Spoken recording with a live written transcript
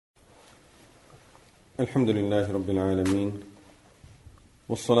الحمد لله رب العالمين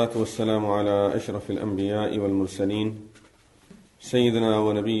والصلاة والسلام على أشرف الأنبياء والمرسلين سيدنا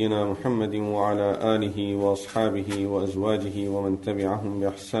ونبينا محمد وعلى آله وأصحابه وأزواجه ومن تبعهم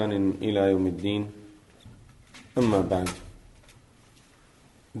بإحسان إلى يوم الدين أما بعد.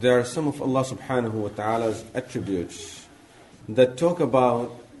 There are some of Allah subhanahu wa ta'ala's attributes that talk about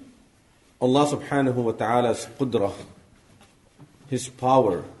Allah subhanahu wa ta'ala's qudrah, His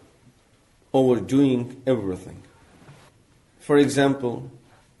power over doing everything. For example,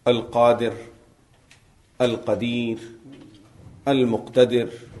 Al-Qaadir, Al-Qadir,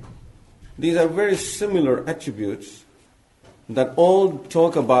 Al-Muqtadir. These are very similar attributes that all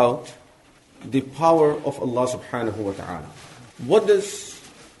talk about the power of Allah subhanahu wa ta'ala. What does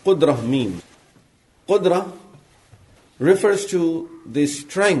qudrah mean? Qudrah refers to the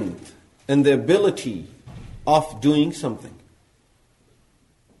strength and the ability of doing something.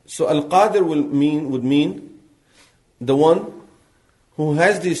 So Al-Qaadir would mean the one who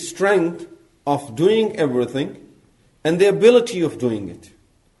has the strength of doing everything and the ability of doing it.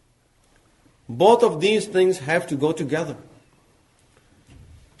 Both of these things have to go together.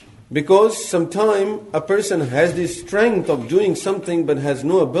 Because sometimes a person has the strength of doing something but has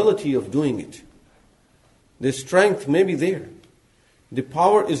no ability of doing it. The strength may be there. The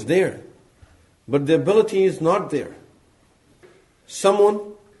power is there. But the ability is not there. Someone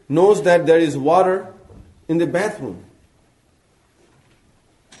knows that there is water in the bathroom.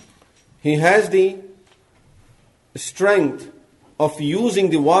 He has the strength of using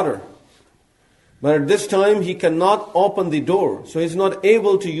the water. But at this time he cannot open the door. So he's not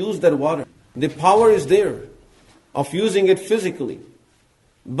able to use that water. The power is there of using it physically.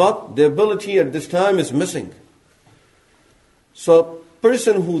 But the ability at this time is missing. So a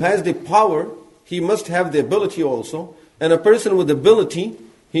person who has the power, he must have the ability also. And a person with ability,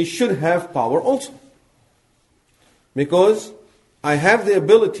 he should have power also. Because I have the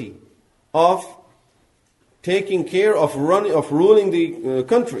ability of taking care of ruling the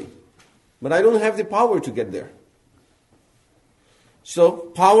country. But I don't have the power to get there. So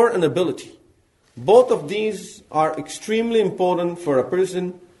power and ability. Both of these are extremely important for a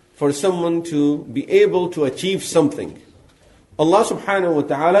person, for someone to be able to achieve something. Allah subhanahu wa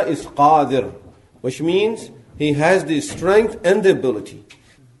ta'ala is Qaadir, which means He has the strength and the ability.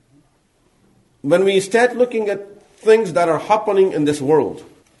 When we start looking at things that are happening in this world,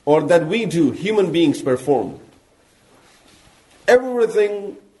 or that we do, human beings perform,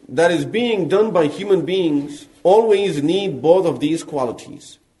 everything that is being done by human beings always need both of these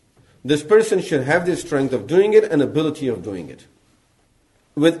qualities. This person should have the strength of doing it and ability of doing it.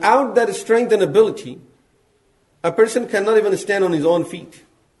 Without that strength and ability, a person cannot even stand on his own feet.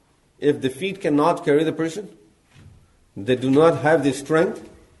 If the feet cannot carry the person, they do not have the strength,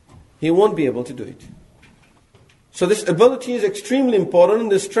 he won't be able to do it. So this ability is extremely important,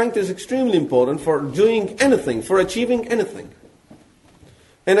 and the strength is extremely important for doing anything, for achieving anything.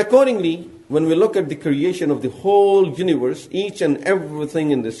 And accordingly, when we look at the creation of the whole universe, each and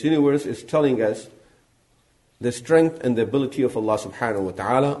everything in this universe is telling us the strength and the ability of Allah subhanahu wa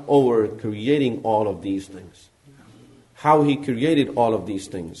ta'ala over creating all of these things. How He created all of these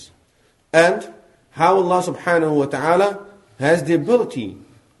things. And how Allah subhanahu wa ta'ala has the ability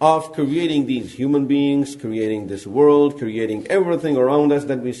of creating these human beings, creating this world, creating everything around us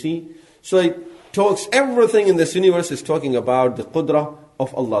that we see. So it talks, everything in this universe is talking about the qudrah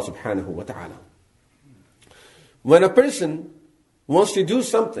of Allah subhanahu wa ta'ala. When a person wants to do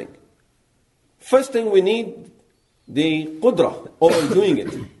something, first thing we need the qudrah over doing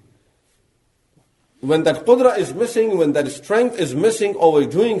it. When that qudrah is missing, when that strength is missing over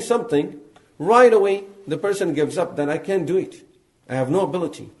doing something, right away the person gives up that I can't do it. I have no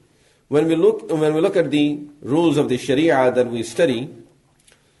ability. When we look at the rules of the Sharia that we study,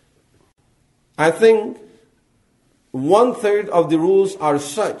 I think 1/3 of the rules are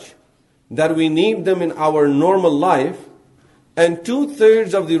such that we need them in our normal life, and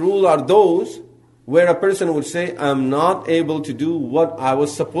 2/3 of the rule are those where a person would say, I'm not able to do what I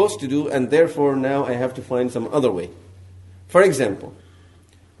was supposed to do, and therefore now I have to find some other way. For example,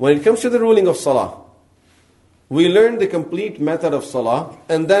 when it comes to the ruling of salah, we learn the complete method of salah,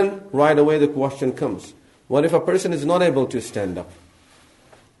 and then right away the question comes, what if a person is not able to stand up?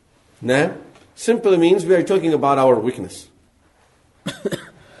 Now, simply means we are talking about our weakness.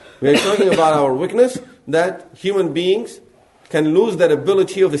 We are talking about our weakness, that human beings can lose that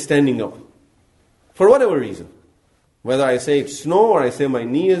ability of standing up. For whatever reason. Whether I say it's snow, or I say my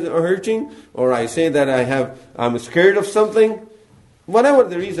knee is hurting, or I say that I'm scared of something, whatever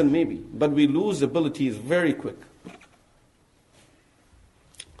the reason may be, but we lose abilities very quick.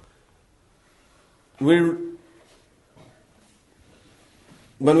 when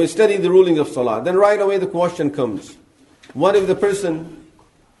we study the rulings of Salah, then right away the question comes, what if the person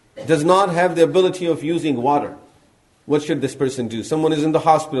does not have the ability of using water? What should this person do? Someone is in the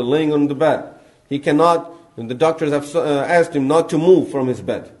hospital, laying on the bed. He cannot, and the doctors have asked him not to move from his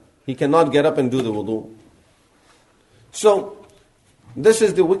bed. He cannot get up and do the wudu. So, this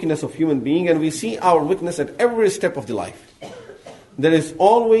is the weakness of human being, and we see our weakness at every step of the life. There is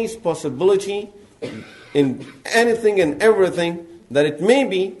always possibility in anything and everything that it may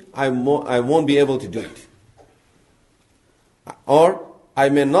be I won't be able to do it. Or I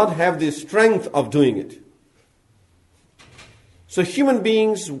may not have the strength of doing it. So human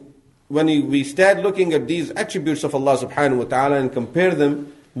beings, when we start looking at these attributes of Allah subhanahu wa ta'ala and compare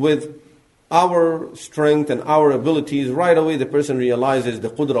them with our strength and our abilities, right away the person realizes the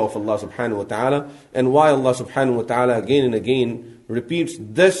qudra of Allah subhanahu wa ta'ala, and why Allah subhanahu wa ta'ala again and again repeats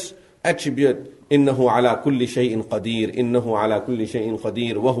this attribute, إِنَّهُ عَلَى كُلِّ شَيْءٍ قَدِيرٍ إِنَّهُ عَلَى كُلِّ شَيْءٍ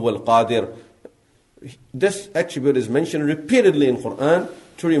قَدِيرٍ وَهُوَ الْقَادِرُ. This attribute is mentioned repeatedly in Quran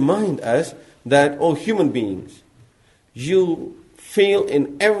to remind us that, oh human beings, you fail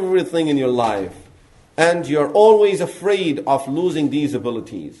in everything in your life, and you're always afraid of losing these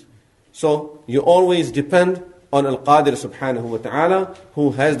abilities. So you always depend on Al-Qaadir subhanahu wa ta'ala,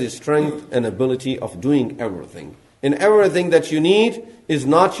 who has the strength and ability of doing everything. And everything that you need is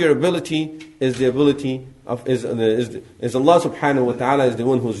not your ability, is the ability of is Allah subhanahu wa ta'ala is the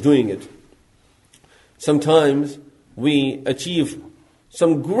one who's doing it. Sometimes we achieve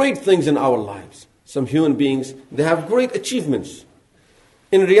some great things in our lives. Some human beings, they have great achievements.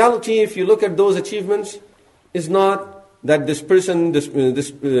 In reality, if you look at those achievements, it's not that this person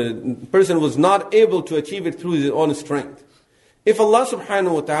was not able to achieve it through his own strength. If Allah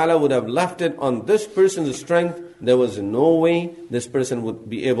subhanahu wa ta'ala would have left it on this person's strength, there was no way this person would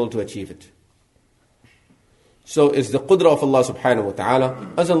be able to achieve it. So it's the qudra of Allah subhanahu wa ta'ala.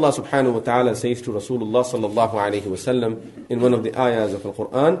 As Allah subhanahu wa ta'ala says to Rasulullah sallallahu alayhi wa sallam in one of the ayahs of the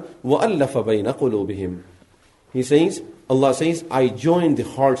Quran, وَأَلَّفَ بَيْنَ قُلُوبِهِمْ. He says, Allah says, I joined the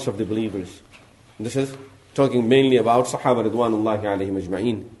hearts of the believers. This is talking mainly about Sahaba Ridwanullahi alayhim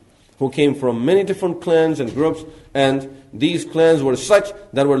ajma'in, who came from many different clans and groups, and these clans were such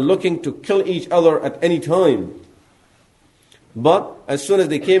that were looking to kill each other at any time. But as soon as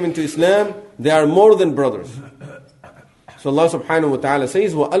they came into Islam, they are more than brothers. So Allah subhanahu wa ta'ala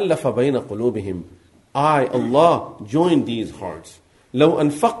says, وَأَلَّفَ بَيْنَ قُلُوبِهِمْ. I, Allah, joined these hearts. لَوْ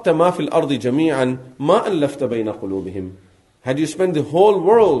أَنفَقْتَ مَا فِي الْأَرْضِ جَمِيعًا مَا أَلَّفْتَ بَيْنَ قُلُوبِهِمْ. Had you spent the whole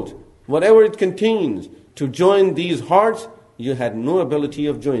world, whatever it contains, to join these hearts, you had no ability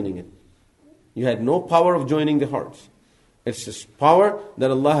of joining it. You had no power of joining the hearts. It's this power that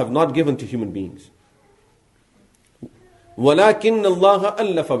Allah have not given to human beings. وَلَكِنَّ اللَّهَ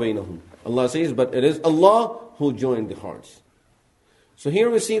أَلَّفَ بَيْنَهُمْ. Allah says, but it is Allah who joined the hearts. So here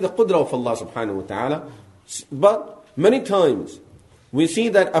we see the qudra of Allah subhanahu wa ta'ala. But many times we see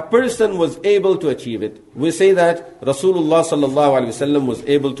that a person was able to achieve it. We say that Rasulullah sallallahu alaihi wasallam was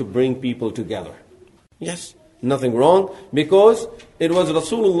able to bring people together. Yes, nothing wrong, because it was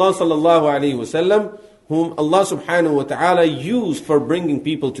Rasulullah sallallahu alaihi wasallam whom Allah subhanahu wa ta'ala used for bringing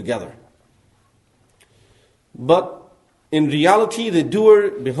people together. But in reality, the doer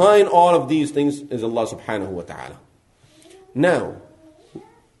behind all of these things is Allah subhanahu wa ta'ala. Now,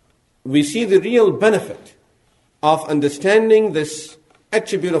 we see the real benefit of understanding this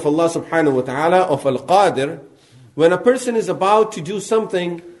attribute of Allah subhanahu wa ta'ala, of Al-Qaadir, when a person is about to do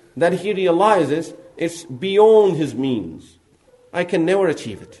something that he realizes it's beyond his means. I can never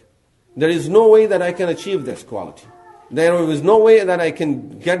achieve it. There is no way that I can achieve this quality. There is no way that I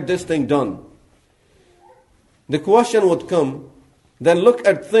can get this thing done. The question would come, then look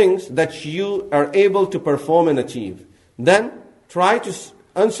at things that you are able to perform and achieve. Then try to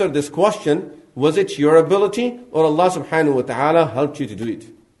answer this question, was it your ability or Allah subhanahu wa ta'ala helped you to do it?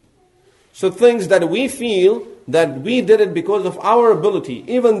 So things that we feel that we did it because of our ability,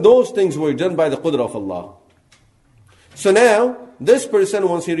 even those things were done by the qudra of Allah. So now, this person,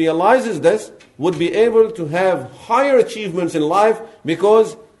 once he realizes this, would be able to have higher achievements in life,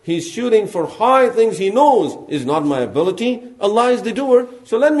 because he's shooting for high things he knows is not my ability. Allah is the doer,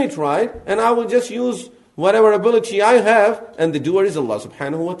 so let me try it, and I will just use whatever ability I have, and the doer is Allah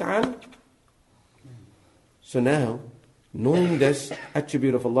subhanahu wa ta'ala. So now, knowing this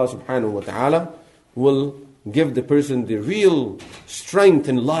attribute of Allah subhanahu wa ta'ala will give the person the real strength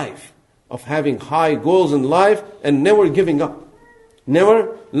in life of having high goals in life and never giving up.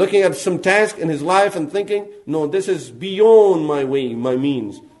 Never looking at some task in his life and thinking, no, this is beyond my way, my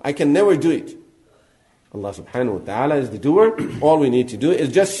means. I can never do it. Allah subhanahu wa ta'ala is the doer. All we need to do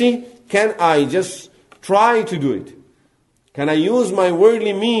is just see, can I just try to do it? Can I use my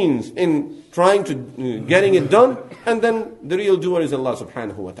worldly means in trying to getting it done? And then the real doer is Allah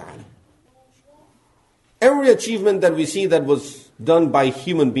subhanahu wa ta'ala. Every achievement that we see that was done by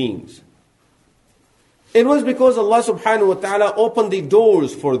human beings, it was because Allah subhanahu wa ta'ala opened the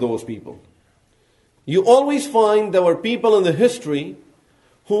doors for those people. You always find there were people in the history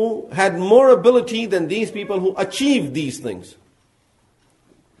who had more ability than these people who achieved these things.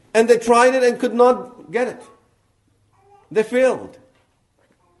 And they tried it and could not get it. They failed.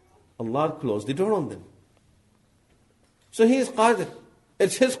 Allah closed the door on them. So He is Qaadir.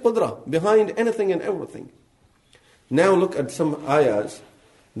 It's His Qudra behind anything and everything. Now look at some ayahs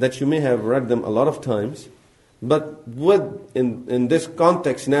that you may have read them a lot of times. But in this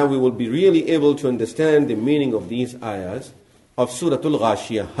context now we will be really able to understand the meaning of these ayahs of Surah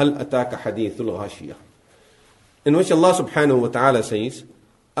Al-Ghashiyah. Hal ataka hadithul Ghashiyah. In which Allah subhanahu wa ta'ala says,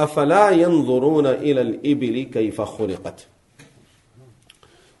 أَفَلَا يَنْظُرُونَ إِلَى الْإِبِلِ كَيْفَ خُلِقَتْ.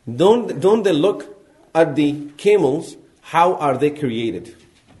 Don't they look at the camels, how are they created?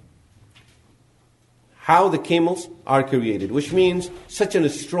 How the camels are created, which means such a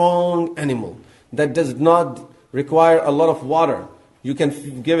strong animal that does not require a lot of water. You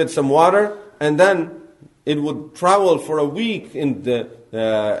can give it some water and then it would travel for a week in the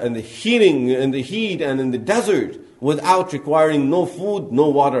heat and in the desert without requiring no food, no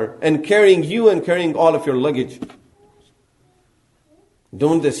water, and carrying you and carrying all of your luggage.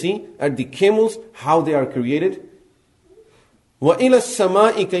 Don't they see at the camels how they are created? وَإِلَى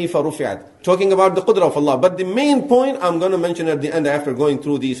السَّمَاءِ كَيْفَ رُفِعَتْ. Talking about the qudra of Allah. But the main point I'm going to mention at the end after going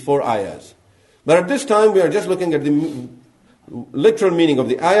through these 4 ayahs. But at this time we are just looking at the literal meaning of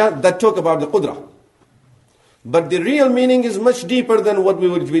the ayah that talk about the qudra. But the real meaning is much deeper than what we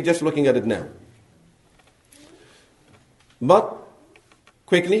would be just looking at it now. But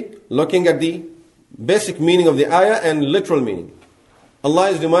quickly, looking at the basic meaning of the ayah and literal meaning.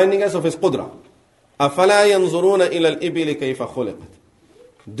 Allah is reminding us of His qudra. أَفَلَا يَنْظُرُونَ إِلَى الْإِبِلِ كَيْفَ خُلِقَتْ.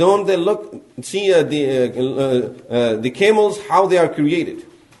 Don't they see the camels, how they are created?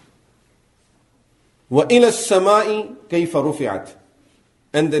 وَإِلَى السَّمَاءِ كَيْفَ رُفِعَتْ.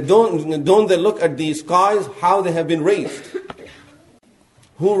 And don't they look at the skies, how they have been raised?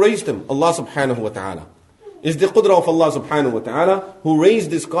 Who raised them? Allah subhanahu wa ta'ala. It's the qudra of Allah subhanahu wa ta'ala who raised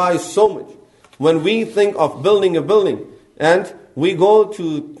the skies so much. When we think of building a building and we go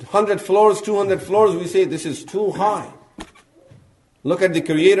to 100 floors, 200 floors, we say this is too high. Look at the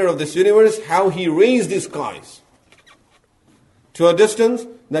creator of this universe, how He raised the skies to a distance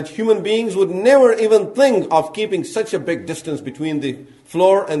that human beings would never even think of keeping such a big distance between the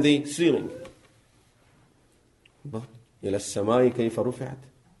floor and the ceiling. But إِلَى السَّمَاءِ كَيْفَ رُفِعَتْ.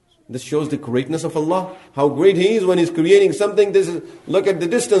 This shows the greatness of Allah. How great He is when He's creating something. Look at the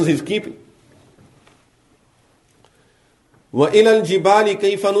distance He's keeping. وَإِلَى الْجِبَالِ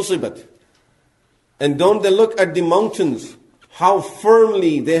كَيْفَ نُصِبَتْ. And don't they look at the mountains, how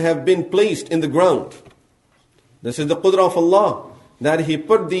firmly they have been placed in the ground. This is the qudra of Allah, that He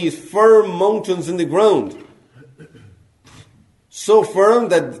put these firm mountains in the ground. So firm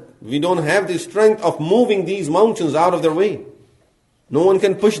that we don't have the strength of moving these mountains out of their way. No one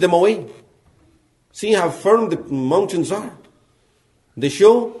can push them away. See how firm the mountains are. They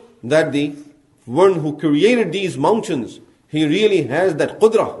show that the one who created these mountains, He really has that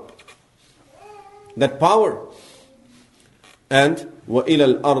qudra, that power. And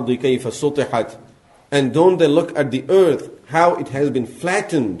وَإِلَى الْأَرْضِ كَيْفَ سُطِحَتْ. And don't they look at the earth, how it has been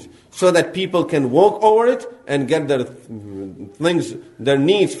flattened, so that people can walk over it and get their things, their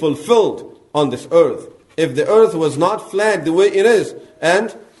needs fulfilled on this earth. If the earth was not flat the way it is,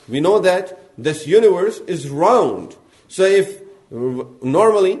 and we know that this universe is round. So if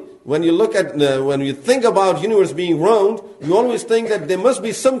normally when you look at when you think about universe being round, you always think that there must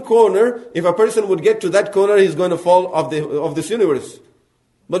be some corner. If a person would get to that corner, he's going to fall off this universe.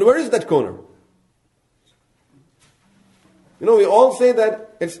 But where is that corner? You know, we all say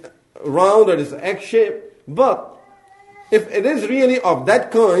that it's round or it's egg-shaped, but if it is really of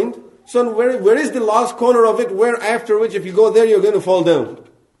that kind, so where is the last corner of it, where after which if you go there you're going to fall down?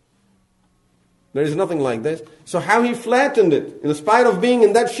 There is nothing like this. So how He flattened it, in spite of being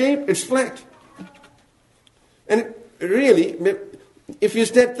in that shape, it's flat. And really, if you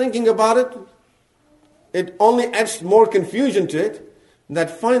start thinking about it, it only adds more confusion to it. That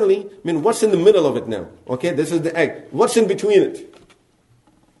finally, what's in the middle of it now? Okay, this is the egg. What's in between it?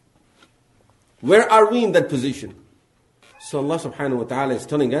 Where are we in that position? So Allah subhanahu wa ta'ala is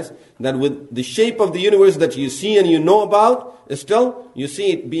telling us that with the shape of the universe that you see and you know about, still you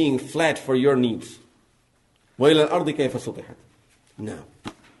see it being flat for your needs. وَإِلَى الْأَرْضِ كَيْفَ سُطِحَتْ. Now,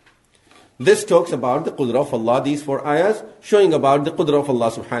 This talks about the qudra of Allah, these 4 ayahs, showing about the qudra of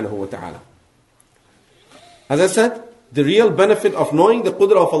Allah subhanahu wa ta'ala. As I said, the real benefit of knowing the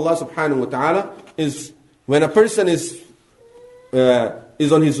qudra of Allah subhanahu wa ta'ala is when a person is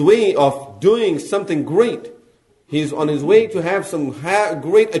on his way of doing something great. He's on his way to have some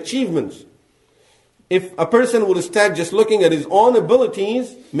great achievements. If a person would start just looking at his own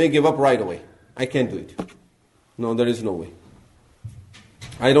abilities, may give up right away. I can't do it. No, there is no way.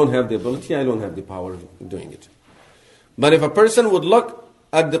 I don't have the ability, I don't have the power of doing it. But if a person would look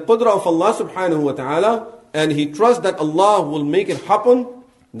at the qudra of Allah subhanahu wa ta'ala, and he trusts that Allah will make it happen,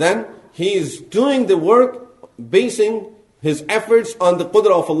 then he is doing the work basing his efforts on the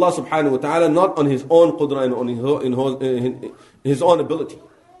qudra of Allah subhanahu wa ta'ala, not on his own qudra and on his own ability.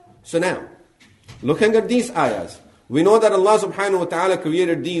 So now, looking at these ayahs, we know that Allah subhanahu wa ta'ala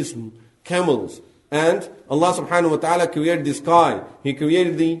created these camels, and Allah subhanahu wa ta'ala created the sky. He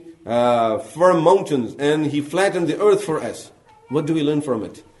created the firm mountains, and He flattened the earth for us. What do we learn from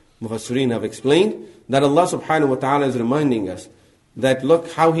it? Mufassirin have explained that Allah subhanahu wa ta'ala is reminding us that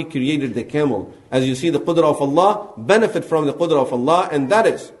look how He created the camel. As you see, the qudra of Allah, benefit from the qudra of Allah, and that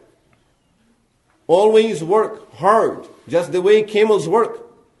is always work hard, just the way camels work.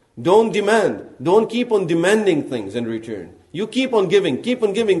 Don't demand. Don't keep on demanding things in return. You keep on giving, keep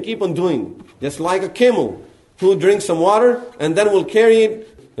on giving, keep on doing. Just like a camel who drinks some water and then will carry it,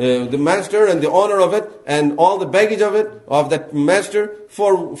 the master and the owner of it and all the baggage of it, of that master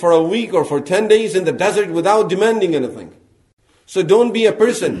for a week or for 10 days in the desert without demanding anything. So don't be a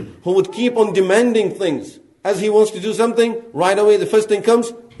person who would keep on demanding things. As he wants to do something, right away the first thing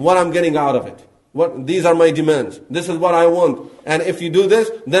comes, what I'm getting out of it. These are my demands. This is what I want. And if you do this,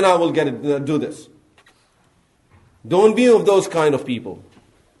 then I will do this. Don't be of those kind of people.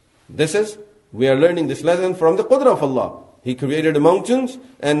 We are learning this lesson from the qudra of Allah. He created the mountains,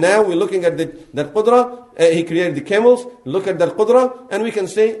 and now we're looking at that qudra. He created the camels. Look at that qudra, and we can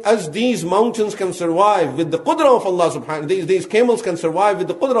say, as these mountains can survive with the qudra of Allah subhanahu, these camels can survive with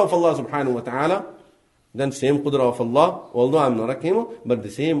the qudra of Allah subhanahu wa ta'ala, then same qudra of Allah, although I'm not a camel, but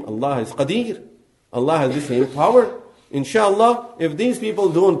the same Allah is Qaadir. Allah has the same power. Inshallah, if these people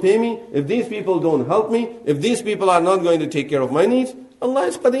don't pay me, if these people don't help me, if these people are not going to take care of my needs, Allah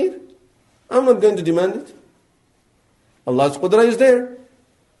is Qaadir. I'm not going to demand it. Allah's qudra is there.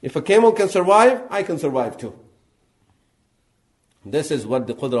 If a camel can survive, I can survive too. This is what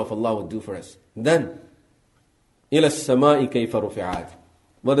the qudra of Allah would do for us. Then, إِلَى السَّمَاءِ كَيْفَ رُفِعَتْ.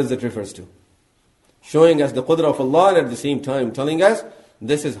 What does it refers to? Showing us the qudra of Allah and at the same time telling us,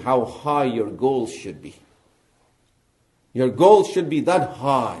 this is how high your goals should be. Your goals should be that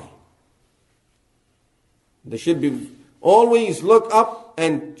high. They should be always look up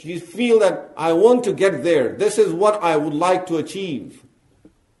and you feel that I want to get there. This is what I would like to achieve.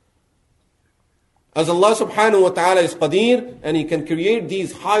 As Allah subhanahu wa ta'ala is Qaadir and He can create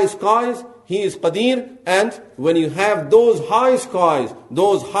these high skies, He is Qaadir, and when you have those high skies,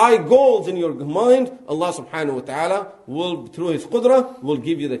 those high goals in your mind, Allah subhanahu wa ta'ala will, through His qudra, will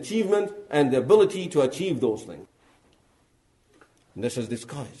give you the achievement and the ability to achieve those things. This is the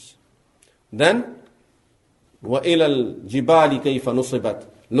skies. Then, وَإِلَى الْجِبَالِ كَيْفَ نُصِبَتْ.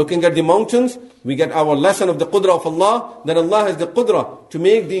 Looking at the mountains, we get our lesson of the qudra of Allah, that Allah has the qudra to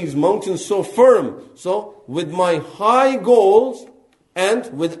make these mountains so firm. So, with my high goals and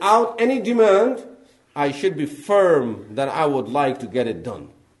without any demand, I should be firm that I would like to get it done.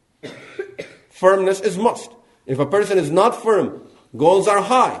 Firmness is must. If a person is not firm, goals are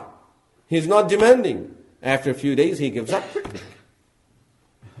high, he's not demanding, after a few days he gives up.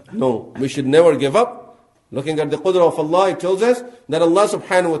 No, we should never give up. Looking at the qudra of Allah, it tells us that Allah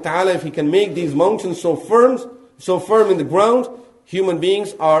subhanahu wa ta'ala, if He can make these mountains so firm in the ground, human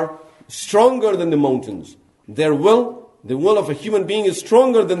beings are stronger than the mountains. The will of a human being is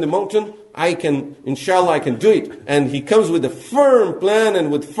stronger than the mountain. Inshallah, I can do it. And he comes with a firm plan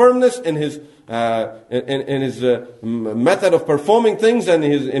and with firmness in his method of performing things and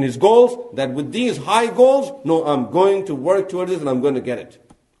in his goals, that with these high goals, no, I'm going to work towards it and I'm going to get it.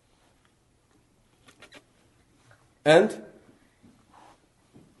 And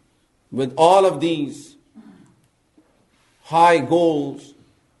with all of these high goals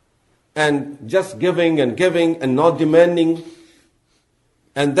and just giving and not demanding,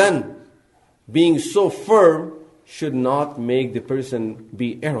 and then being so firm should not make the person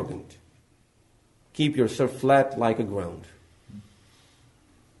be arrogant. Keep yourself flat like a ground.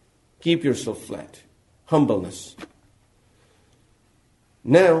 Keep yourself flat. Humbleness.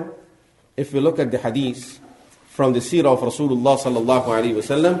 Now, if we look at the hadith from the seerah of Rasulullah sallallahu alaihi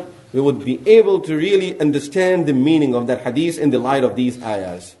wasallam, we would be able to really understand the meaning of that hadith in the light of these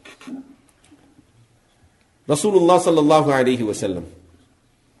ayahs. Rasulullah sallallahu alayhi wasallam,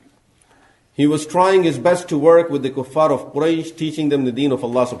 he was trying his best to work with the kuffar of Quraysh, teaching them the deen of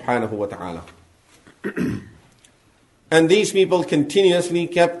Allah subhanahu wa ta'ala. And these people continuously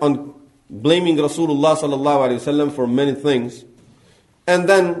kept on blaming Rasulullah sallallahu alayhi wasallam for many things. And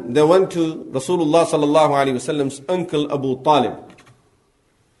then they went to Rasulullah sallallahu alayhi wasallam's uncle Abu Talib,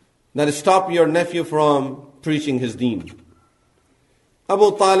 that stop your nephew from preaching his deen.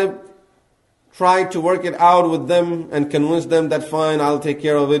 Abu Talib tried to work it out with them and convince them that fine, I'll take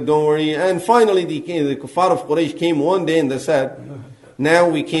care of it, don't worry. And finally the kuffar of Quraysh came one day and they said, now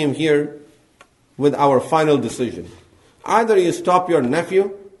we came here with our final decision. Either you stop your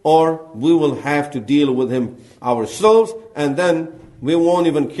nephew or we will have to deal with him ourselves, and then we won't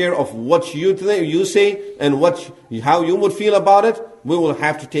even care of what you say and how you would feel about it. We will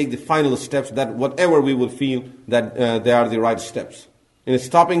have to take the final steps, that whatever we will feel that they are the right steps, in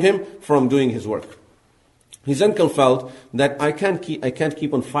stopping him from doing his work. His uncle felt that I can't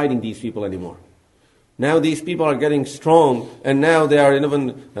keep on fighting these people anymore. Now these people are getting strong, and now they are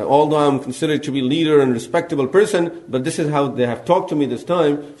even, although I'm considered to be leader and respectable person, but this is how they have talked to me this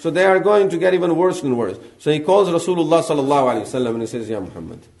time, so they are going to get even worse and worse. So he calls Rasulullah sallallahu alaihi wasallam and he says, Ya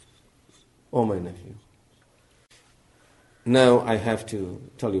Muhammad, oh my nephew, now I have to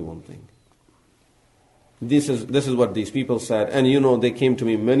tell you one thing. This is what these people said, and they came to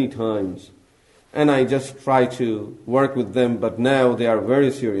me many times, and I just try to work with them, but now they are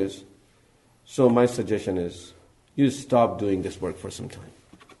very serious. So my suggestion is, you stop doing this work for some time.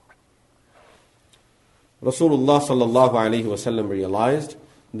 Rasulullah sallallahu alaihi wasallam realized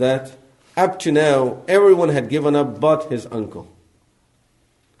that up to now, everyone had given up but his uncle.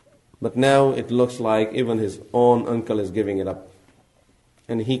 But now it looks like even his own uncle is giving it up,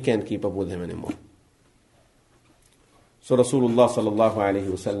 and he can't keep up with him anymore. So Rasulullah sallallahu alaihi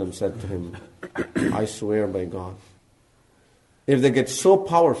wasallam said to him, I swear by God, if they get so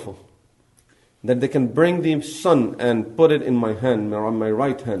powerful that they can bring the sun and put it in my hand, my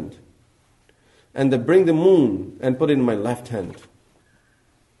right hand, and they bring the moon and put it in my left hand,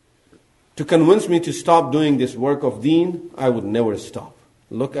 to convince me to stop doing this work of deen, I would never stop.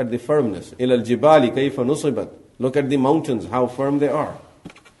 Look at the firmness. إِلَى الْجِبَالِ كَيْفَ نُصِبَتْ. Look at the mountains, how firm they are.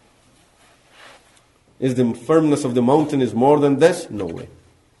 Is the firmness of the mountain is more than this? No way.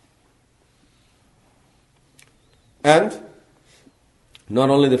 And not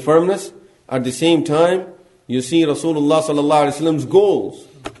only the firmness, at the same time, you see Rasulullah sallallahu alaihi wasallam's goals.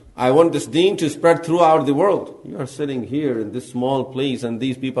 I want this deen to spread throughout the world. You are sitting here in this small place and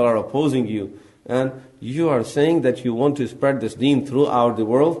these people are opposing you. And you are saying that you want to spread this deen throughout the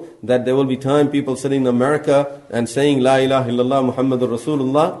world, that there will be time people sitting in America and saying La ilaha illallah Muhammadur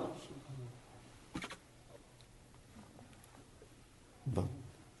Rasulullah. But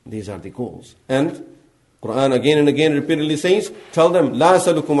these are the goals. And Quran again and again repeatedly says, tell them, La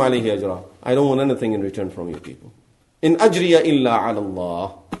asalukum alayhi ajra. I don't want anything in return from you people. In ajriya illa ala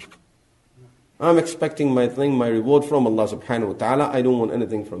Allah. I'm expecting my reward from Allah subhanahu wa ta'ala. I don't want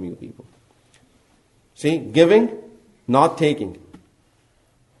anything from you people. See, giving, not taking.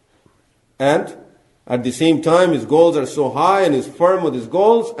 And at the same time, his goals are so high and he's firm with his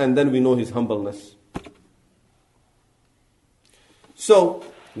goals, and then we know his humbleness. So,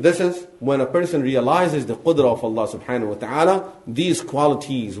 this is when a person realizes the qudra of Allah subhanahu wa ta'ala, these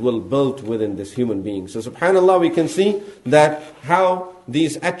qualities will build within this human being. So subhanallah, we can see that how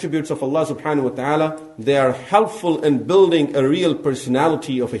these attributes of Allah subhanahu wa ta'ala, they are helpful in building a real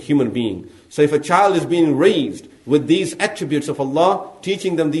personality of a human being. So if a child is being raised with these attributes of Allah,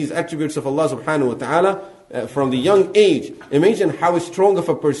 teaching them these attributes of Allah subhanahu wa ta'ala from the young age, imagine how strong of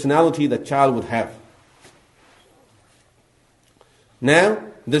a personality that child would have. Now,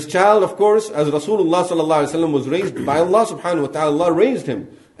 this child, of course, as Rasulullah sallallahu alaihi wasallam was raised by Allah subhanahu wa ta'ala, Allah raised him.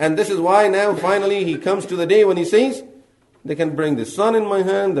 And this is why now finally he comes to the day when he says, they can bring the sun in my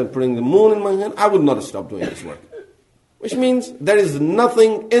hand, they bring the moon in my hand, I would not stop doing this work. Which means there is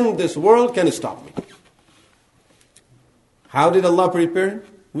nothing in this world can stop me. How did Allah prepare him?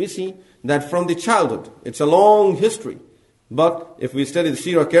 We see that from the childhood. It's a long history. But if we study the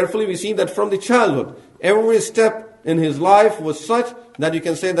seerah carefully, we see that from the childhood, every step in his life was such that you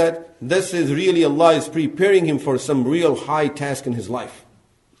can say that this is really Allah is preparing him for some real high task in his life.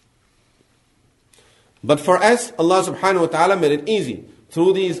 But for us, Allah subhanahu wa ta'ala made it easy.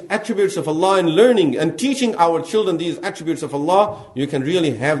 Through these attributes of Allah and learning and teaching our children these attributes of Allah, you can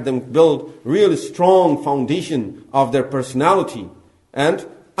really have them build really strong foundation of their personality and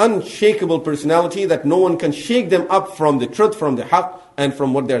unshakable personality that no one can shake them up from the truth, from the haqq, and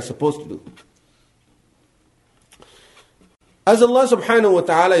from what they are supposed to do. As Allah subhanahu wa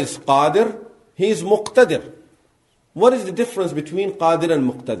ta'ala is Qaadir, he is Muqtadir. What is the difference between Qaadir and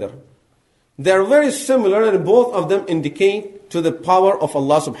Muqtadir? They are very similar and both of them indicate to the power of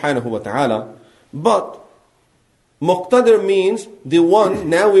Allah subhanahu wa ta'ala. But Muqtadir means the one,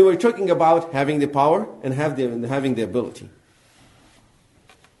 now we were talking about having the power and having the ability.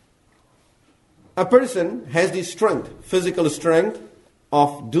 A person has the strength, physical strength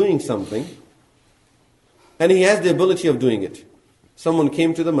of doing something, and he has the ability of doing it. Someone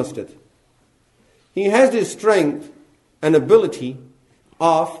came to the masjid. He has the strength and ability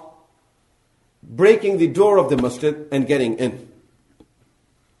of breaking the door of the masjid and getting in.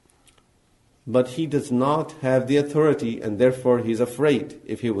 But he does not have the authority, and therefore he is afraid.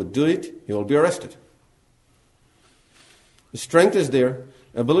 If he would do it, he will be arrested. The strength is there,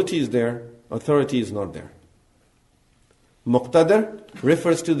 ability is there, authority is not there. Muqtadir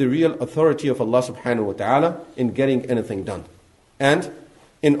refers to the real authority of Allah subhanahu wa ta'ala in getting anything done. And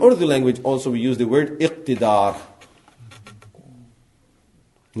in Urdu language also we use the word iqtidar.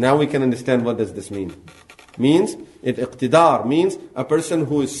 Now we can understand what does this mean. Iqtidar means a person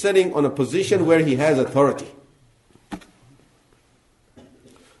who is sitting on a position where he has authority.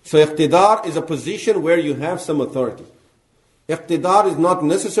 So iqtidar is a position where you have some authority. Iqtidar is not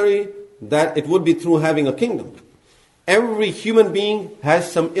necessary that it would be through having a kingdom. Every human being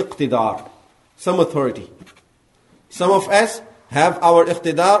has some iqtidar, some authority. Some of us have our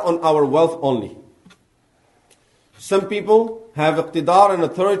iqtidar on our wealth only. Some people have iqtidar and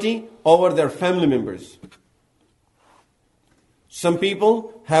authority over their family members. Some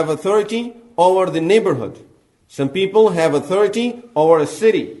people have authority over the neighborhood. Some people have authority over a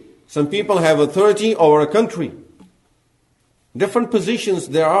city. Some people have authority over a country. Different positions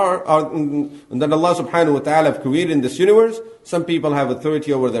there are that Allah subhanahu wa ta'ala have created in this universe. Some people have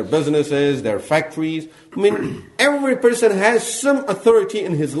authority over their businesses, their factories. Every person has some authority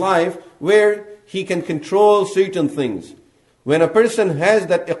in his life where he can control certain things. When a person has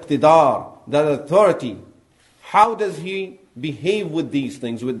that iqtidar, that authority, how does he behave with these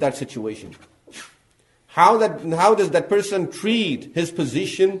things, with that situation? How does that person treat his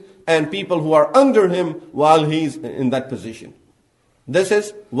position and people who are under him while he's in that position? This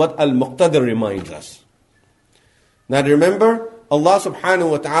is what Al-Muqtadir reminds us. Now remember, Allah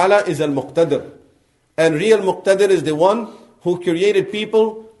subhanahu wa ta'ala is Al-Muqtadir. And real Muqtadir is the one who created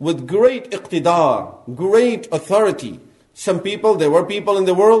people with great iqtidar, great authority. There were people in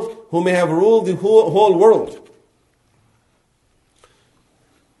the world who may have ruled the whole world.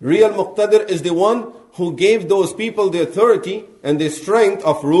 Real Muqtadir is the one who gave those people the authority and the strength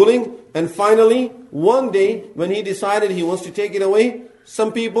of ruling. And finally, one day, when he decided he wants to take it away,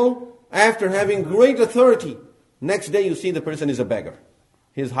 some people, after having great authority, next day you see the person is a beggar.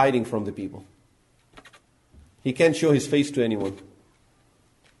 He's hiding from the people. He can't show his face to anyone.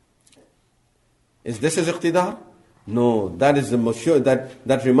 Is this his iqtidar? No, that is the mushur.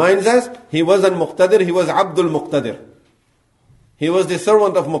 That reminds us, he was al-Muqtadir, he was Abdul Muqtadir. He was the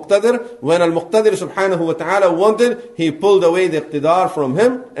servant of Muqtadir. When al-Muqtadir subhanahu wa ta'ala wanted, he pulled away the iqtidar from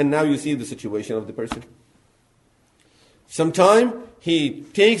him, and now you see the situation of the person. Sometimes he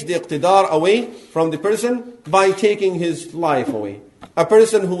takes the iqtidar away from the person by taking his life away. A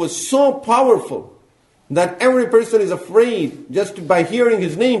person who was so powerful that every person is afraid, just by hearing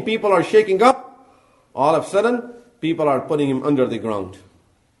his name, people are shaking up. All of a sudden, people are putting him under the ground.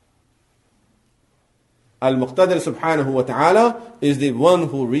 Al-Muqtadir subhanahu wa ta'ala is the one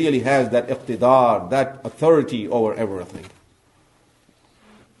who really has that iqtidar, that authority over everything.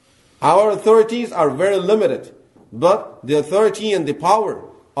 Our authorities are very limited, but the authority and the power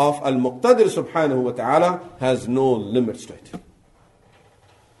of Al-Muqtadir subhanahu wa ta'ala has no limits to it.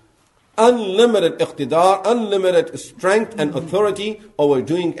 Unlimited iqtidar, unlimited strength and authority over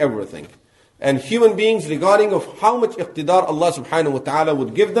doing everything. And human beings, regarding of how much iqtidar Allah subhanahu wa ta'ala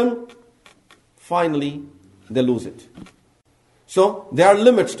would give them, finally they lose it. So there are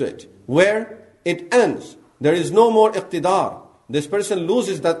limits to it, where it ends. There is no more iqtidar. This person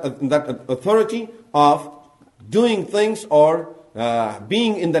loses that authority of doing things or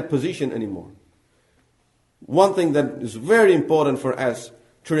being in that position anymore. One thing that is very important for us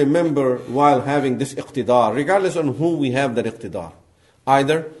to remember while having this iqtidar, regardless on who we have that iqtidar.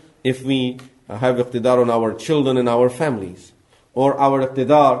 Either if we have iqtidar on our children and our families, or our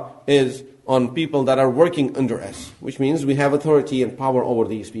iqtidar is on people that are working under us, which means we have authority and power over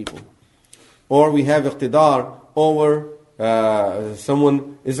these people. Or we have iqtidar over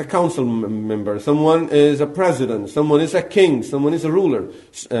someone is a council member, someone is a president, someone is a king, someone is a ruler.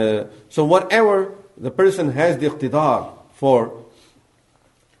 So whatever the person has the iqtidar for,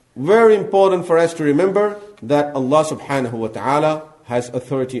 very important for us to remember that Allah subhanahu wa ta'ala has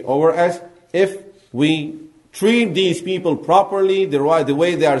authority over us if we treat these people properly, the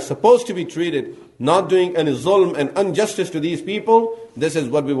way they are supposed to be treated, not doing any zulm and injustice to these people, this is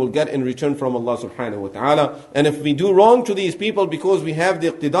what we will get in return from Allah subhanahu wa ta'ala. And if we do wrong to these people because we have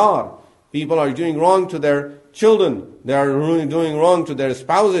the iqtidar, people are doing wrong to their children, they are doing wrong to their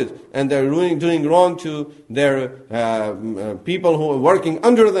spouses, and they're doing wrong to their people who are working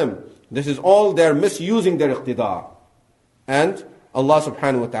under them. This is all they're misusing their iqtidar. And Allah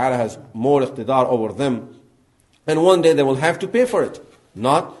subhanahu wa ta'ala has more iqtidar over them. And one day they will have to pay for it.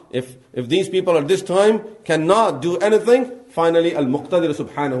 Not if these people at this time cannot do anything, finally Al-Muqtadir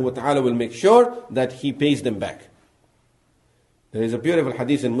subhanahu wa ta'ala will make sure that He pays them back. There is a beautiful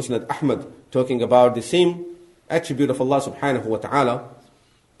hadith in Musnad Ahmad talking about the same attribute of Allah subhanahu wa ta'ala.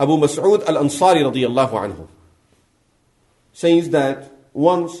 Abu Mas'ud al-Ansari radiyallahu anhu says that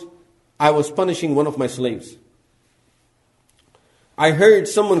once I was punishing one of my slaves. I heard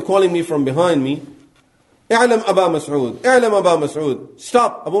someone calling me from behind me, "I'lam Aba Mas'ud, I'lam Aba Mas'ud,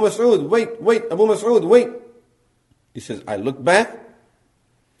 stop, Abu Mas'ud, wait, Abu Mas'ud, wait." He says, I look back,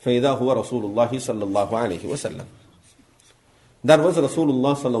 فَإِذَا هُوَ رَسُولُ اللَّهِ صَلَّى اللَّهُ عَلَيْهِ وَسَلَّمَ. That was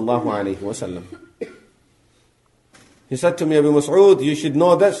Rasulullah sallallahu alayhi wa sallam. He said to me, Abu Mas'ud, you should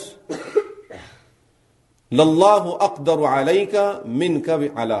know this. لَاللَّهُ أَقْدَرُ عَلَيْكَ مِنْكَ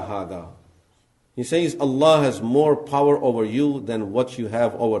عَلَى هَذَا. He says, Allah has more power over you than what you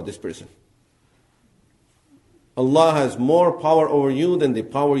have over this person. Allah has more power over you than the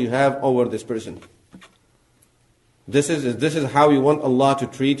power you have over this person. This is how you want Allah to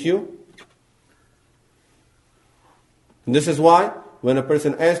treat you. And this is why when a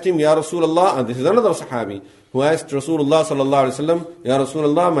person asked him, Ya Rasulullah, and this is another Sahabi who asked Rasulullah sallallahu alaihi wasallam, Ya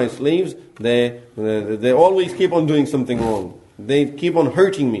Rasulullah, my slaves, they always keep on doing something wrong. They keep on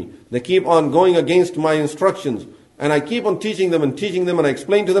hurting me. They keep on going against my instructions. And I keep on teaching them, and I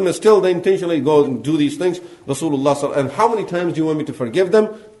explain to them, and still they intentionally go and do these things. Rasulullah, and how many times do you want me to forgive them?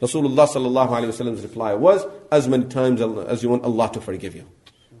 Rasulullah sallallahu alaihi wasallam's reply was, as many times as you want Allah to forgive you.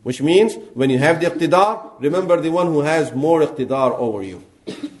 Which means, when you have the iqtidar, remember the one who has more iqtidar over you.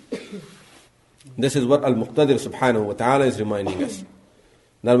 This is what Al-Muqtadir subhanahu wa ta'ala is reminding us.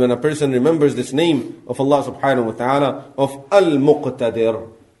 That when a person remembers this name of Allah subhanahu wa ta'ala, of Al-Muqtadir,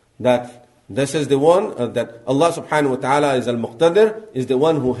 that this is the one, that Allah subhanahu wa ta'ala is Al-Muqtadir, is the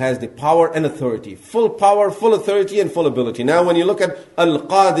one who has the power and authority. Full power, full authority, and full ability. Now when you look at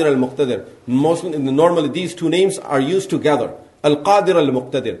Al-Qaadir, Al-Muqtadir, normally these two names are used together. Al-Qaadir,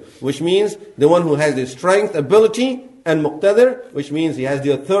 Al-Muqtadir, which means the one who has the strength, ability, and Muqtadir, which means he has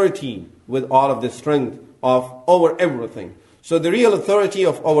the authority with all of the strength of over everything. So the real authority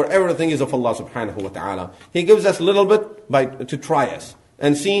of over everything is of Allah subhanahu wa ta'ala. He gives us a little bit to try us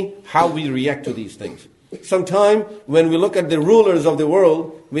and see how we react to these things. Sometimes when we look at the rulers of the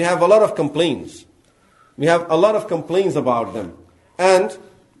world, we have a lot of complaints. We have a lot of complaints about them. And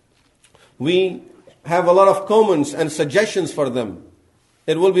we have a lot of comments and suggestions for them.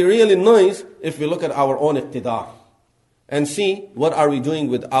 It will be really nice if we look at our own iqtidar and see what are we doing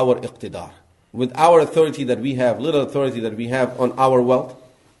with our iqtidar, with our authority that we have, little authority that we have on our wealth.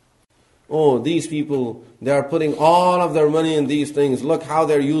 Oh, these people, they are putting all of their money in these things. Look how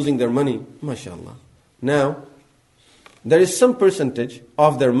they're using their money. MashaAllah. Now, there is some percentage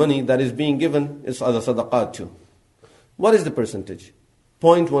of their money that is being given as a sadaqat too. What is the percentage?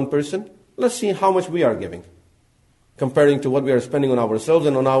 0.1%? Let's see how much we are giving, comparing to what we are spending on ourselves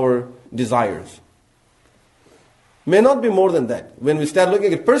and on our desires. May not be more than that. When we start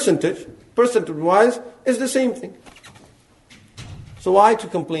looking at percentage-wise, it's the same thing. So why to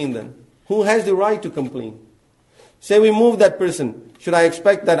complain then? Who has the right to complain? Say we move that person. Should I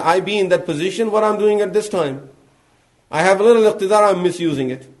expect that I be in that position? What I'm doing at this time? I have a little iqtidar, I'm misusing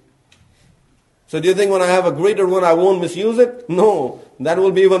it. So do you think when I have a greater one, I won't misuse it? No, that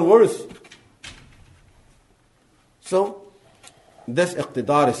will be even worse. So, this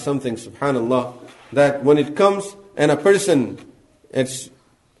iqtidar is something, subhanallah, that when it comes and a person, it's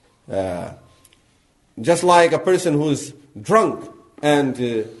just like a person who's drunk and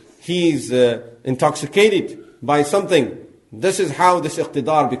he's intoxicated by something. This is how this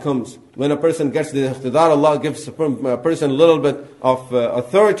iqtidar becomes. When a person gets the iqtidar, Allah gives a person a little bit of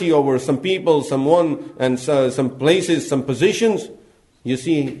authority over some people, someone, and some places, some positions. You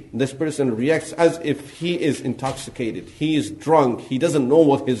see, this person reacts as if he is intoxicated. He is drunk. He doesn't know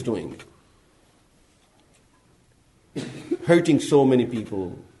what he's doing. Hurting so many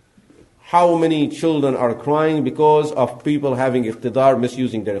people. How many children are crying because of people having iqtidar,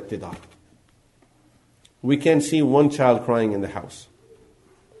 misusing their iqtidar? We can see one child crying in the house.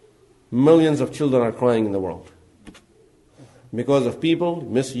 Millions of children are crying in the world. Because of people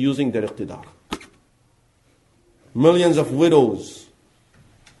misusing their iqtidar. Millions of widows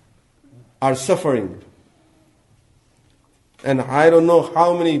are suffering. And I don't know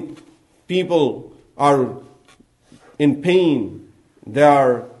how many people are in pain. They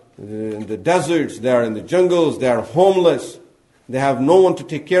are in the deserts, they are in the jungles, they are homeless. They have no one to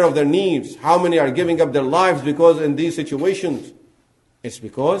take care of their needs. How many are giving up their lives because in these situations? It's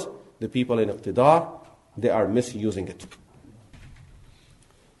because the people in iqtidar, they are misusing it.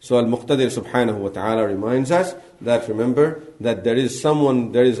 So Al-Muqtadir subhanahu wa ta'ala reminds us that remember that there is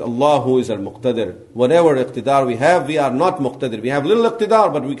Allah who is Al-Muqtadir. Whatever iqtidar we have, we are not Muqtadir. We have little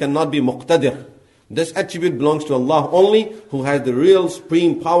iqtidar, but we cannot be Muqtadir. This attribute belongs to Allah only, who has the real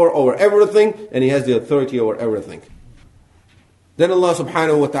supreme power over everything, and He has the authority over everything. Then Allah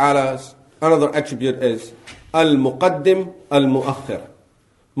subhanahu wa ta'ala's another attribute is Al-Muqaddim Al-Muakhir.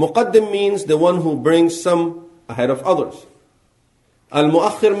 Muqaddim means the one who brings some ahead of others.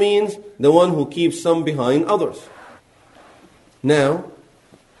 Al-Muakhir means the one who keeps some behind others. Now,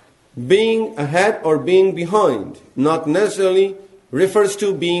 being ahead or being behind not necessarily refers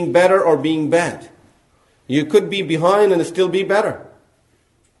to being better or being bad. You could be behind and still be better.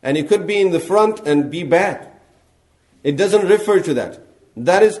 And you could be in the front and be bad. It doesn't refer to that.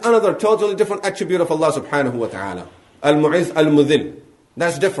 That is another totally different attribute of Allah subhanahu wa ta'ala. Al-Mu'izz, Al-Mudhil.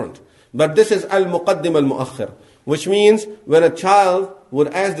 That's different. But this is Al-Muqaddim Al-Muakhir. Which means when a child would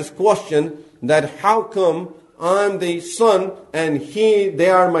ask this question that how come I'm the son and they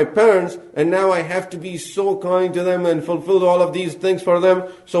are my parents and now I have to be so kind to them and fulfill all of these things for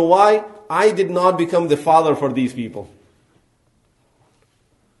them. So why I did not become the father for these people?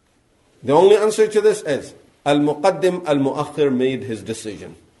 The only answer to this is Al-Muqaddim Al-Muakhir made his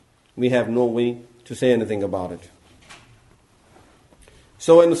decision. We have no way to say anything about it.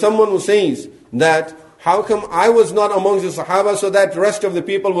 So when someone who says that how come I was not amongst the Sahaba so that the rest of the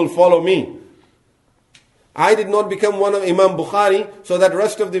people will follow me? I did not become one of Imam Bukhari so that the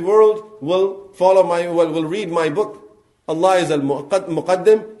rest of the world will will read my book. Allah is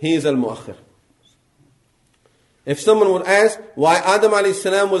Al-Muqaddim, He is Al-Muakhir. If someone would ask why Adam alayhi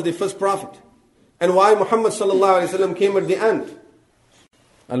salam was the first prophet and why Muhammad sallallahu alayhi wasallam came at the end,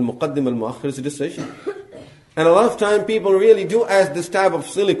 Al-Muqaddim Al-Muakhir is a decision. And a lot of time people really do ask this type of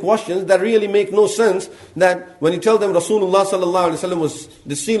silly questions that really make no sense. That when you tell them Rasulullah sallallahu alaihi wasallam was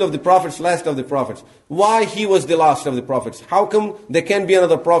the seal of the prophets, last of the prophets, why he was the last of the prophets? How come there can be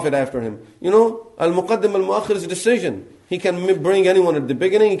another prophet after him? You know, Al-Muqaddim Al-Muakhir is a decision. He can bring anyone at the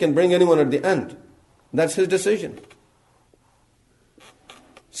beginning, he can bring anyone at the end. That's his decision.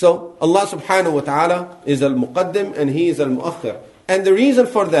 So Allah subhanahu wa ta'ala is Al-Muqaddim and He is Al-Muakhir. And the reason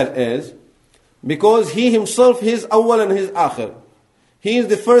for that is because He Himself, His Awwal and His Aakhir. He is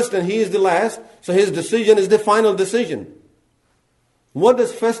the first and He is the last, so His decision is the final decision. What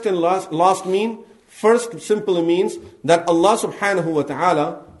does first and last mean? First simply means that Allah subhanahu wa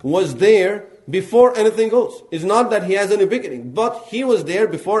ta'ala was there before anything else. It's not that He has any beginning, but He was there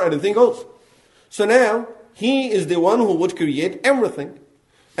before anything else. So now, He is the one who would create everything.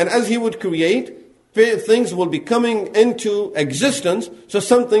 And as He would create, things will be coming into existence, so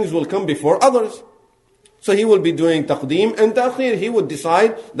some things will come before others. So He will be doing taqdeem and ta'khir. He would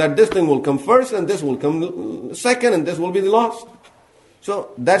decide that this thing will come first and this will come second and this will be the last.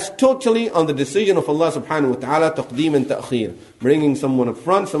 So that's totally on the decision of Allah subhanahu wa ta'ala, taqdeem and ta'khir. Bringing someone up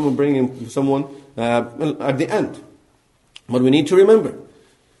front, bringing someone at the end. But we need to remember,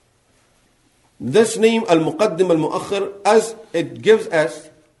 this name Al-Muqaddim Al-Muakhir, as it gives us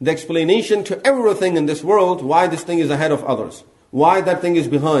the explanation to everything in this world, why this thing is ahead of others, why that thing is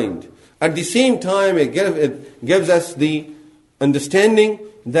behind. At the same time, it gives us the understanding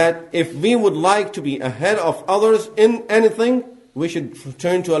that if we would like to be ahead of others in anything, we should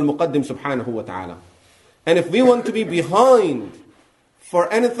turn to Al-Muqaddim subhanahu wa ta'ala. And if we want to be behind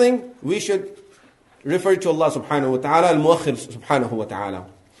for anything, we should refer to Allah subhanahu wa ta'ala, Al-Muakhir subhanahu wa ta'ala.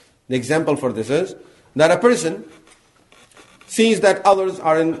 The example for this is that a person sees that others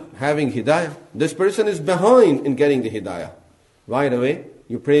are having hidayah. This person is behind in getting the hidayah. Right away,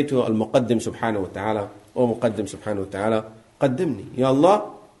 you pray to Al-Muqaddim subhanahu wa ta'ala, O Muqaddim subhanahu wa ta'ala, Qaddimni. Ya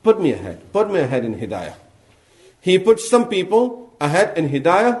Allah, put me ahead in hidayah. He puts some people ahead in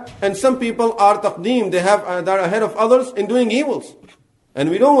hidayah, and some people are taqdeem, they're ahead of others in doing evils. And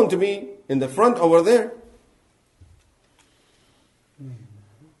we don't want to be in the front over there.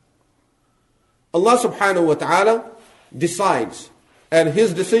 Allah subhanahu wa ta'ala decides, and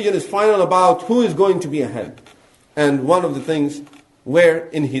His decision is final about who is going to be ahead. And one of the things where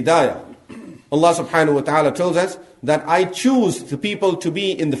in hidayah, Allah subhanahu wa ta'ala tells us that I choose the people to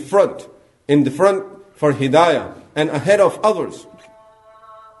be in the front for hidayah. and ahead of others.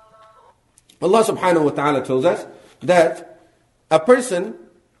 Allah subhanahu wa ta'ala tells us that a person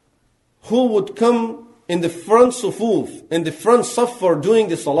who would come in the front sufuf, in the front saf for doing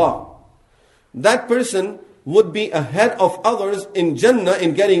the salah, that person would be ahead of others in Jannah,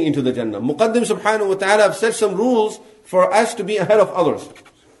 in getting into the Jannah. Muqaddim subhanahu wa ta'ala have set some rules for us to be ahead of others.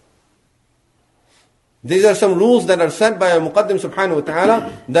 These are some rules that are set by a Muqaddim subhanahu wa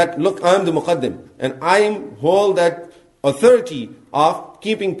ta'ala, that look, I am the Muqaddim, and I hold that authority of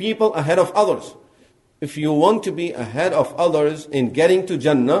keeping people ahead of others. If you want to be ahead of others in getting to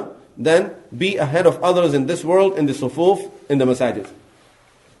Jannah, then be ahead of others in this world, in the sufuf, in the masajid.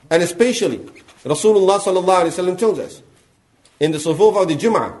 And especially, Rasulullah sallallahu alaihi wasallam tells us, in the sufuf of the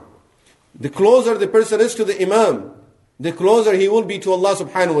Jum'ah, the closer the person is to the Imam, the closer he will be to Allah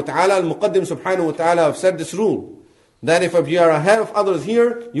subhanahu wa ta'ala. Al-Muqaddim subhanahu wa ta'ala have said this rule, that if you are ahead of others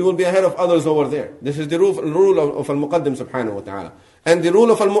here, you will be ahead of others over there. This is the rule of Al-Muqaddim subhanahu wa ta'ala. And the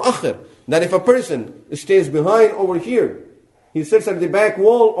rule of Al-Muakhir, that if a person stays behind over here, he sits at the back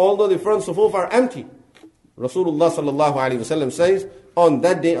wall, although the front sufuf are empty. Rasulullah sallallahu alaihi wasallam says, on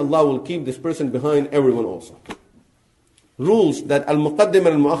that day Allah will keep this person behind everyone also. Rules that Al-Muqaddim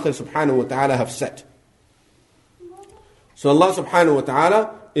and Al-Muakhir subhanahu wa ta'ala have set. So Allah subhanahu wa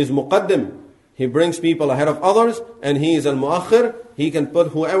ta'ala is Muqaddim. He brings people ahead of others, and He is Al-Muakhir. He can put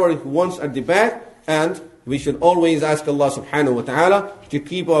whoever He wants at the back, and we should always ask Allah subhanahu wa ta'ala to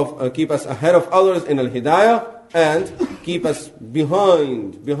keep us ahead of others in Al-Hidayah, and keep us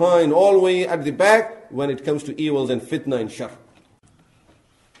behind all the way at the back when it comes to evils and fitna and shar.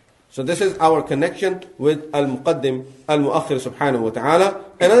 So this is our connection with Al-Muqaddim, Al-Muakhir subhanahu wa ta'ala.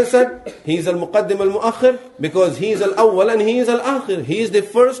 And as I said, He is Al-Muqaddim, Al-Muakhir, because He is Al-Awwal and He is Al-Aakhir. He is the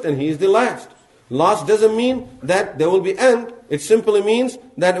first and He is the last. Last doesn't mean that there will be end. It simply means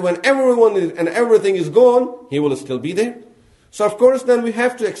that when everyone is, and everything is gone, He will still be there. So of course then we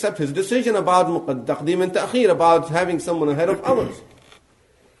have to accept His decision about Taqdeem and Ta'khir, about having someone ahead of others.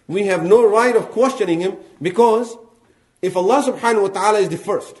 We have no right of questioning Him, because if Allah subhanahu wa ta'ala is the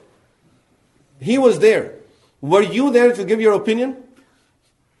first, He was there. Were you there to give your opinion?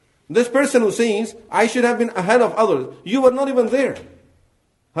 This person who says, I should have been ahead of others, you were not even there.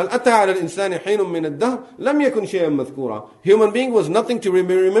 هل أتى على الإنسان حين من الدهر لم يكن شيئا مذكورا. Human being was nothing to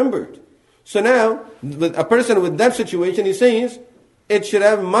be remembered. So now, with a person with that situation, he says,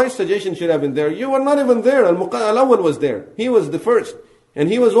 my suggestion should have been there. You were not even there. Al-Awwal was there. He was the first. And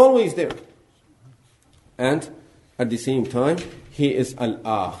He was always there. And at the same time, He is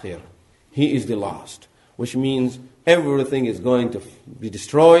Al-Aakhir. He is the last. Which means everything is going to be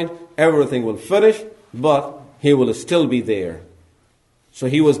destroyed. Everything will finish. But He will still be there. So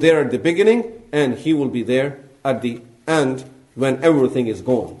He was there at the beginning, and He will be there at the end when everything is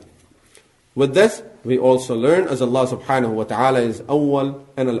gone. With this, we also learn, as Allah subhanahu wa ta'ala is Awwal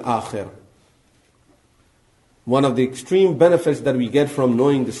and Al-Aakhir. One of the extreme benefits that we get from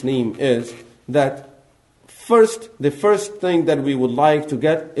knowing this name is that the first thing that we would like to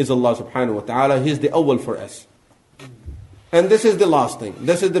get is Allah subhanahu wa ta'ala. He is the Awwal for us. And this is the last thing.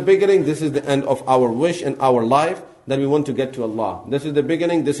 This is the beginning, this is the end of our wish and our life, that we want to get to Allah. This is the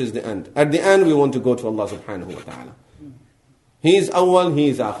beginning, this is the end. At the end, we want to go to Allah subhanahu wa ta'ala. He is Awwal, He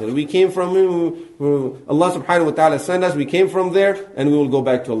is Aakhir. We came from Him, Allah subhanahu wa ta'ala sent us, we came from there, and we will go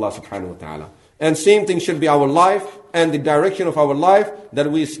back to Allah subhanahu wa ta'ala. And same thing should be our life, and the direction of our life,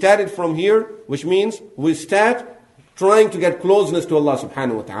 that we started from here, which means we start trying to get closeness to Allah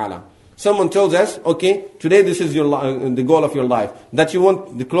subhanahu wa ta'ala. Someone tells us, okay, today this is the goal of your life, that you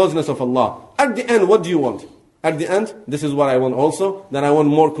want the closeness of Allah. At the end, what do you want? At the end, this is what I want also, that I want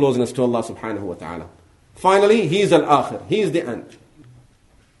more closeness to Allah subhanahu wa ta'ala. Finally, He is Al-Aakhir. He is the end.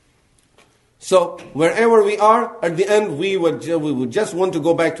 So, wherever we are, at the end, we would just want to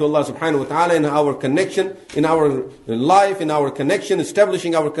go back to Allah subhanahu wa ta'ala in our connection, in our life, in our connection,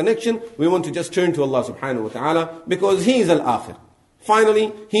 establishing our connection. We want to just turn to Allah subhanahu wa ta'ala, because He is Al-Aakhir.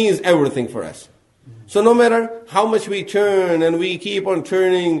 Finally, He is everything for us. So no matter how much we turn and we keep on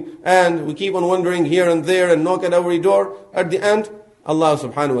turning and we keep on wandering here and there and knock at every door, at the end, Allah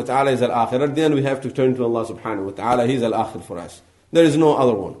subhanahu wa ta'ala is Al-Aakhir. At the end, we have to turn to Allah subhanahu wa ta'ala. He is Al-Aakhir for us. There is no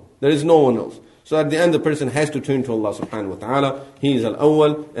other one. There is no one else. So at the end, the person has to turn to Allah subhanahu wa ta'ala. He is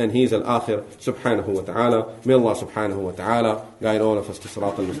Al-Awwal and He is Al-Aakhir subhanahu wa ta'ala. May Allah subhanahu wa ta'ala guide all of us to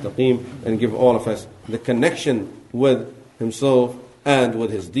Sirat al-Mustaqim and give all of us the connection with Himself and with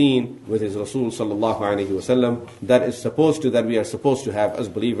His deen, with His Rasul sallallahu alayhi wa sallam, that we are supposed to have as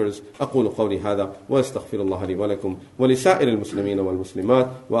believers. أقول قولي هذا وأستغفر الله لي ولكم ولسائر المسلمين والمسلمات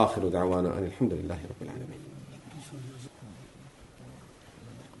وآخر دعوانا أن الحمد لله رب العالمين.